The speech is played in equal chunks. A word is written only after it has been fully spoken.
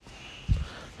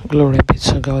Glory be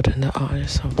to God in the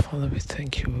highest. And Father, we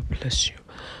thank you, we bless you.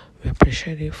 We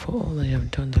appreciate you for all that you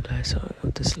have done in the lives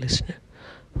of this listener.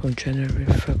 From January,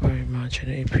 February, March,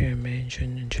 and April, May,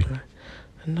 June, and July,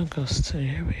 and August, and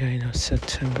here we are in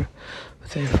September. We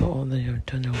thank you for all that you have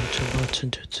done and what you're about to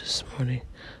do this morning.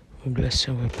 We bless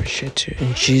you and we appreciate you.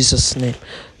 In Jesus' name,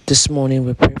 this morning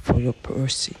we pray for your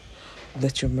mercy.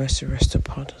 Let your mercy rest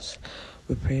upon us.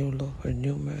 We pray, O Lord, for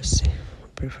new mercy. We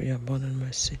pray for your abundant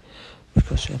mercy,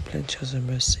 because you are plenteous in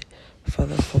mercy.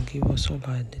 Father, forgive us all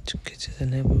our iniquities,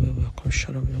 and everywhere we have come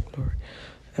short of your glory.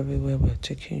 Everywhere we have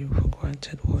taken you for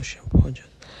granted, wash and purge us.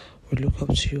 We look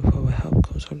up to you, for our help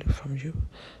comes only from you.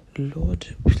 Lord,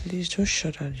 please don't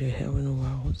shut out your heaven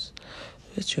over us.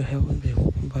 Let your heaven be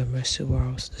opened by mercy over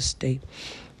us this day.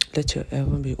 Let your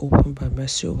heaven be opened by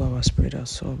mercy over our spirit, our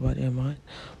soul, body, and mind.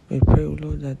 We pray, O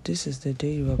Lord, that this is the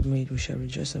day you have made. We shall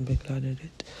rejoice and be glad in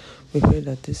it. We pray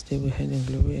that this day we hand in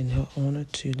glory and honor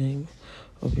to the name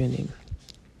of your name.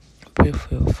 We pray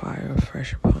for your fire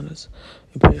fresh upon us.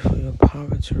 We pray for your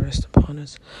power to rest upon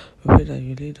us. We pray that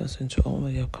you lead us into all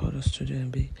that you have called us to do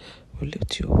and be. We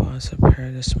lift you up as a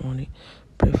prayer this morning.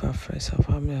 Pray for our friends, our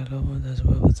family, our loved ones, as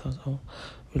well with us all.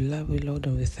 We love you, Lord,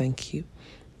 and we thank you.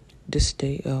 This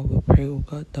day, we pray, O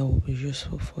God, that will be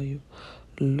useful for you.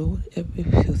 Lord, every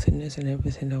filthiness and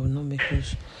everything that will not make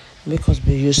us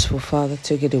be useful, Father,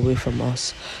 take it away from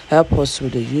us. Help us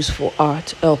with the useful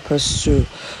art. Help us to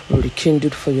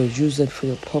rekindle for your use and for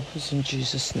your purpose in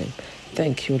Jesus' name.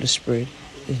 Thank you, Holy Spirit.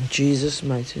 In Jesus'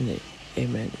 mighty name,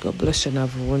 amen. God bless you and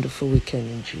have a wonderful weekend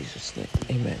in Jesus' name.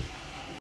 Amen.